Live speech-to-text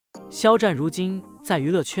肖战如今在娱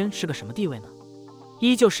乐圈是个什么地位呢？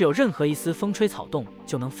依旧是有任何一丝风吹草动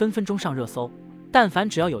就能分分钟上热搜，但凡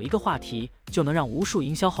只要有一个话题，就能让无数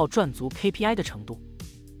营销号赚足 KPI 的程度。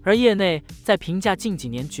而业内在评价近几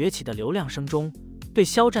年崛起的流量声中，对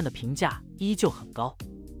肖战的评价依旧很高。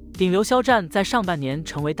顶流肖战在上半年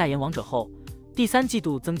成为代言王者后，第3季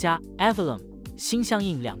度增加 Avalon、新相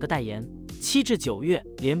应2个代言，7至9月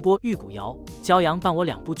连播《玉骨遥》《骄阳伴我》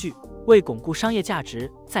2部剧，为巩固商业价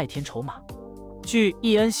值再添筹码。据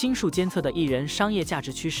EN新数监测的艺人商业价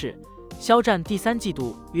值趋势，肖战第3季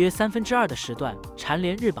度约2/3的时段蝉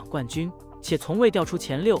联日榜冠军，且从未掉出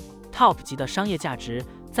前6 ，Top 级的商业价值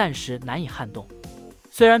暂时难以撼动。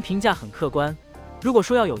虽然评价很客观，如果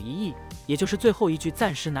说要有疑义，也就是最后一句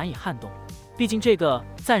暂时难以撼动，毕竟这个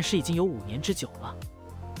暂时已经有5年之久了。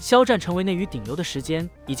肖战成为内娱顶流的时间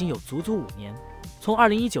已经有足足5年，从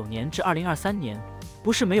2019年至2023年，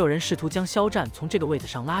不是没有人试图将肖战从这个位子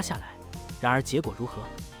上拉下来。然而结果如何？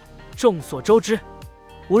众所周知，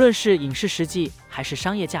无论是影视实际还是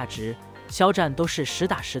商业价值，肖战都是实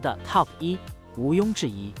打实的 Top 1，毋庸置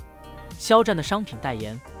疑。肖战的商品代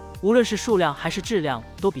言，无论是数量还是质量，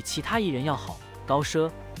都比其他艺人要好。高奢、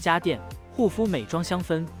家电、护肤、美妆、香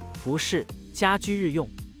氛、服饰、家居日用、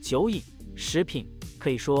酒饮、食品，可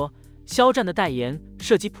以说肖战的代言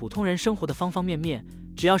涉及普通人生活的方方面面，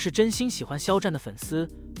只要是真心喜欢肖战的粉丝，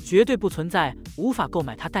绝对不存在无法购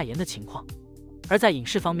买他代言的情况。而在影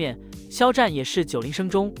视方面，肖战也是90生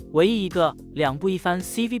中唯一一个2部一番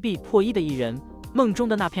CVB 破1的艺人。梦中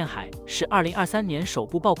的那片海是2023年首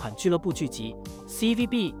部爆款俱乐部剧集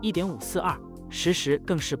 ，CVB 1.542，实时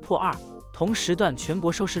更是破2，同时段全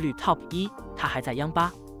国收视率 Top 1。他还在央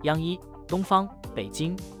8、央1、东方、北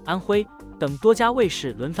京、安徽等多家卫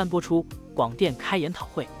视轮番播出，广电开研讨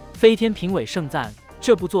会，飞天评委盛赞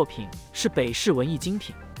这部作品是北市文艺精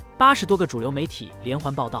品，80多个主流媒体连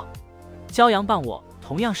环报道。骄阳伴我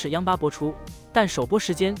同样是央8播出，但首播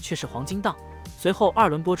时间却是黄金档，随后2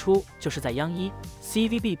轮播出就是在央1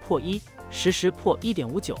 ，CVB 破1，实时破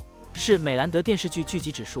 1.59， 是美兰德电视剧聚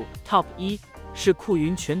集指数 Top 1，是酷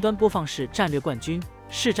云全端播放室战略冠军，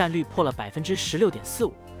市占率破了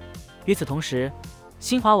 16.45%。与此同时，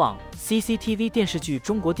新华网、CCTV 电视剧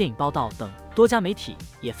中国电影报道等多家媒体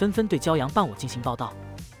也纷纷对骄阳伴我进行报道。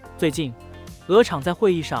最近，鹅厂在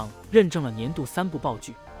会议上认证了年度3部爆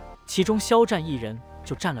剧，其中肖战一人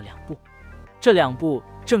就占了2部，这2部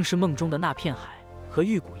正是梦中的那片海和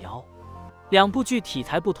玉骨遥。2部剧题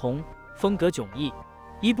材不同，风格迥异，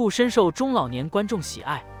一部深受中老年观众喜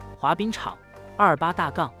爱，滑冰场、28大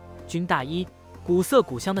杠、军大衣，古色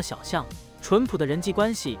古香的小巷，淳朴的人际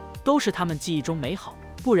关系，都是他们记忆中美好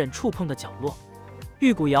不忍触碰的角落。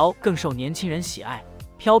玉骨遥更受年轻人喜爱，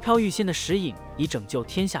飘飘欲仙的石影以拯救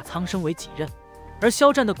天下苍生为己任，而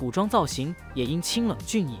肖战的古装造型也因清冷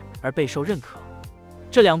俊逸而备受认可。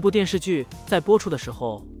这2部电视剧在播出的时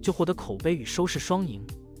候就获得口碑与收视双赢，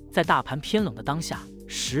在大盘偏冷的当下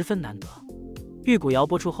十分难得。玉骨遥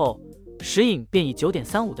播出后，石影便以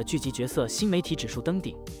 9.35 的剧集角色新媒体指数登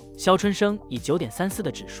顶，肖春生以 9.34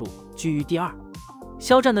 的指数居于第2。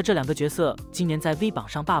肖战的这2个角色今年在 V 榜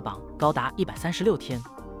上霸榜高达136天，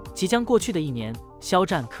即将过去的1年，肖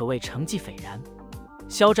战可谓成绩斐然。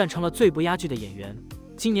肖战成了最不压剧的演员，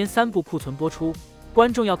今年3部库存播出，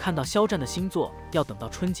观众要看到肖战的新作要等到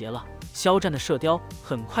春节了。肖战的射雕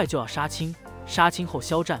很快就要杀青，杀青后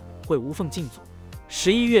肖战会无缝进组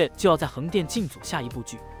，11月就要在横店进组下一部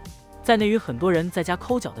剧。在内娱很多人在家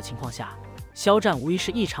抠脚的情况下，肖战无疑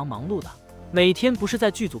是异常忙碌的，每天不是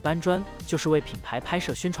在剧组搬砖，就是为品牌拍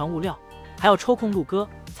摄宣传物料，还要抽空录歌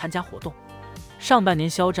参加活动。上半年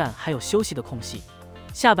肖战还有休息的空隙，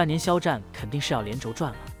下半年肖战肯定是要连轴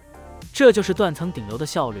转了。这就是断层顶流的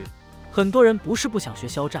效率。很多人不是不想学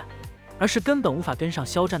肖战，而是根本无法跟上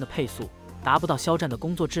肖战的配速，达不到肖战的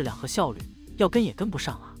工作质量和效率，要跟也跟不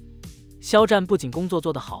上啊。肖战不仅工作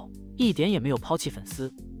做得好，一点也没有抛弃粉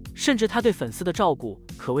丝，甚至他对粉丝的照顾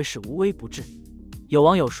可谓是无微不至。有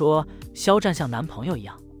网友说，肖战像男朋友一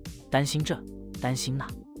样，担心这担心那，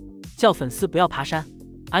叫粉丝不要爬山，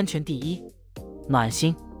安全第一，暖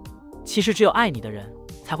心。其实只有爱你的人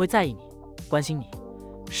才会在意你，关心你，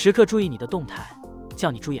时刻注意你的动态，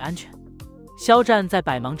叫你注意安全。肖战在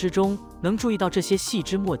百忙之中能注意到这些细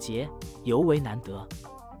枝末节，尤为难得。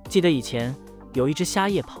记得以前有一只虾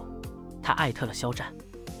夜跑，他艾特了肖战，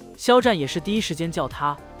肖战也是第一时间叫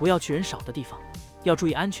他不要去人少的地方，要注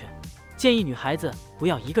意安全，建议女孩子不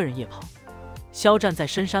要一个人夜跑。肖战在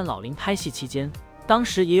深山老林拍戏期间，当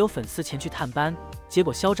时也有粉丝前去探班，结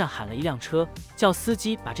果肖战喊了一辆车，叫司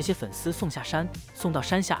机把这些粉丝送下山，送到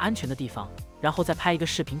山下安全的地方，然后再拍一个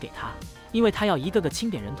视频给他，因为他要一个个清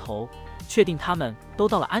点人头，确定他们都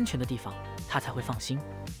到了安全的地方，他才会放心。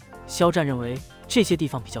肖战认为这些地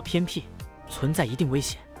方比较偏僻，存在一定危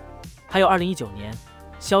险。还有2019年，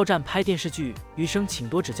肖战拍电视剧《余生，请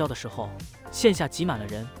多指教》的时候，线下挤满了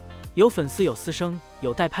人，有粉丝，有私生，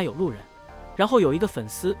有代拍，有路人。然后有一个粉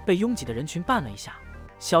丝被拥挤的人群绊了一下，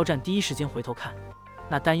肖战第一时间回头看，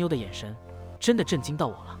那担忧的眼神真的震惊到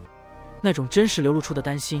我了。那种真实流露出的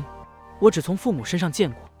担心，我只从父母身上见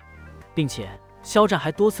过，并且肖战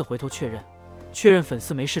还多次回头确认粉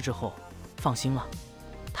丝没事之后，放心了，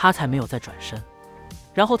他才没有再转身。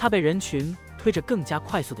然后他被人群推着更加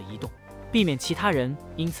快速的移动，避免其他人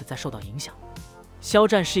因此再受到影响。肖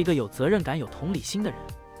战是一个有责任感、有同理心的人，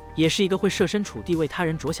也是一个会设身处地为他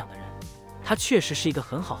人着想的人。他确实是一个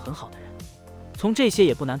很好的人。从这些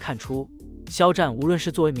也不难看出，肖战无论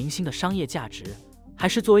是作为明星的商业价值，还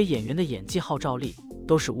是作为演员的演技号召力，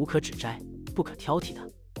都是无可指摘、不可挑剔的。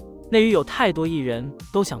内娱有太多艺人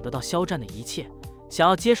都想得到肖战的一切，想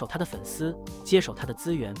要接手他的粉丝，接手他的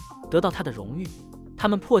资源，得到他的荣誉。他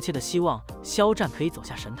们迫切地希望肖战可以走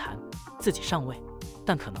下神坛，自己上位，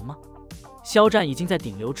但可能吗？肖战已经在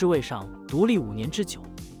顶流之位上独立5年之久，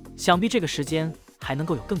想必这个时间还能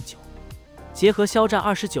够有更久。结合肖战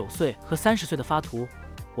29岁和30岁的发图，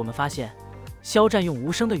我们发现肖战用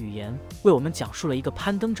无声的语言为我们讲述了一个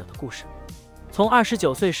攀登者的故事。从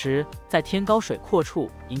29岁时在天高水阔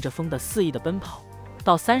处迎着风的肆意的奔跑，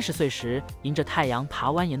到30岁时迎着太阳爬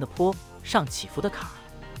蜿蜒的坡上起伏的坎儿，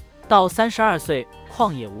到32岁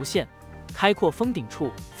旷野无限，开阔峰顶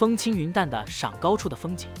处风轻云淡的赏高处的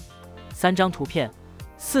风景。3张图片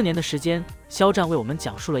，4年的时间，肖战为我们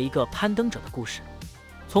讲述了一个攀登者的故事。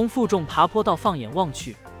从负重爬坡到放眼望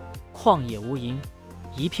去，旷野无垠，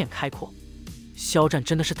一片开阔。肖战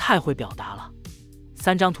真的是太会表达了。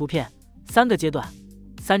3张图片，3个阶段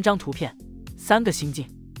，3张图片，3个心境，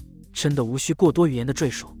真的无需过多语言的赘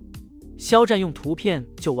述。肖战用图片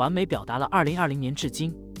就完美表达了2020年至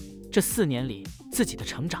今这4年里自己的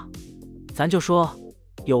成长。咱就说，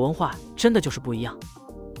有文化真的就是不一样。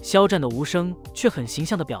肖战的无声却很形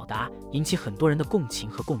象的表达，引起很多人的共情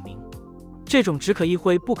和共鸣。这种只可意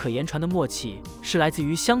会不可言传的默契，是来自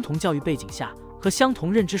于相同教育背景下和相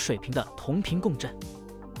同认知水平的同频共振。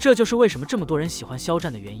这就是为什么这么多人喜欢肖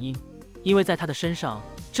战的原因，因为在他的身上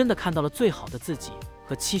真的看到了最好的自己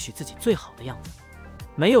和期许自己最好的样子。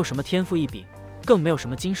没有什么天赋异禀，更没有什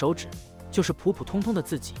么金手指，就是普普通通的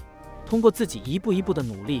自己，通过自己一步一步的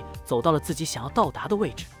努力，走到了自己想要到达的位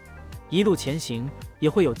置。一路前行，也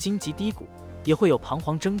会有荆棘低谷，也会有彷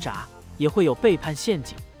徨挣扎，也会有背叛陷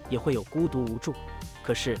阱，也会有孤独无助。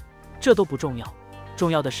可是这都不重要，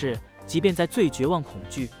重要的是，即便在最绝望、恐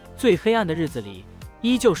惧、最黑暗的日子里，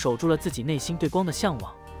依旧守住了自己内心对光的向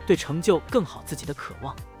往，对成就更好自己的渴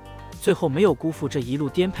望。最后没有辜负这一路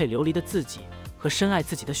颠沛流离的自己和深爱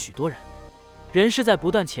自己的许多人。人是在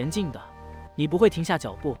不断前进的，你不会停下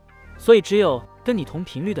脚步，所以只有跟你同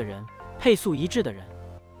频率的人，配速一致的人，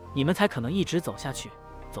你们才可能一直走下去，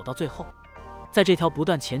走到最后。在这条不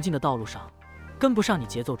断前进的道路上，跟不上你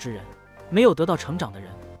节奏之人，没有得到成长的人，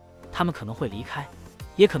他们可能会离开，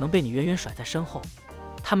也可能被你远远甩在身后，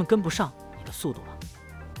他们跟不上你的速度了。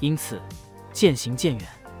因此渐行渐远。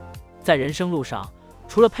在人生路上，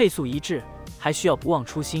除了配速一致，还需要不忘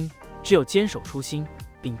初心。只有坚守初心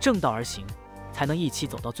并正道而行，才能一起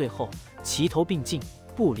走到最后，齐头并进，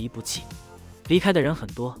不离不弃。离开的人很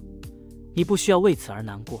多，你不需要为此而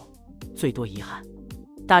难过，最多遗憾。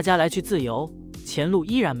大家来去自由，前路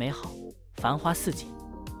依然美好，繁花似锦。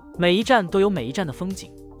每一站都有每一站的风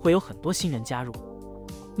景，会有很多新人加入，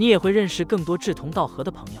你也会认识更多志同道合的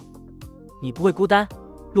朋友。你不会孤单，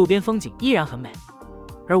路边风景依然很美。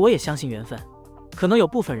而我也相信缘分，可能有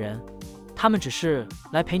部分人，他们只是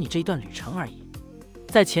来陪你这一段旅程而已。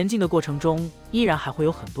在前进的过程中，依然还会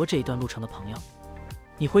有很多这一段路程的朋友，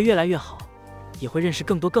你会越来越好，也会认识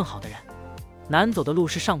更多更好的人。难走的路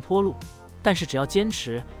是上坡路，但是只要坚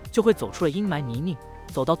持，就会走出了阴霾泥泞，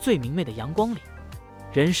走到最明媚的阳光里。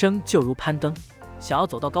人生就如攀登，想要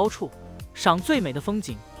走到高处，赏最美的风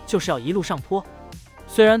景，就是要一路上坡。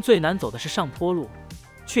虽然最难走的是上坡路，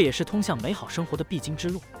却也是通向美好生活的必经之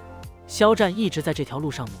路。肖战一直在这条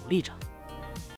路上努力着。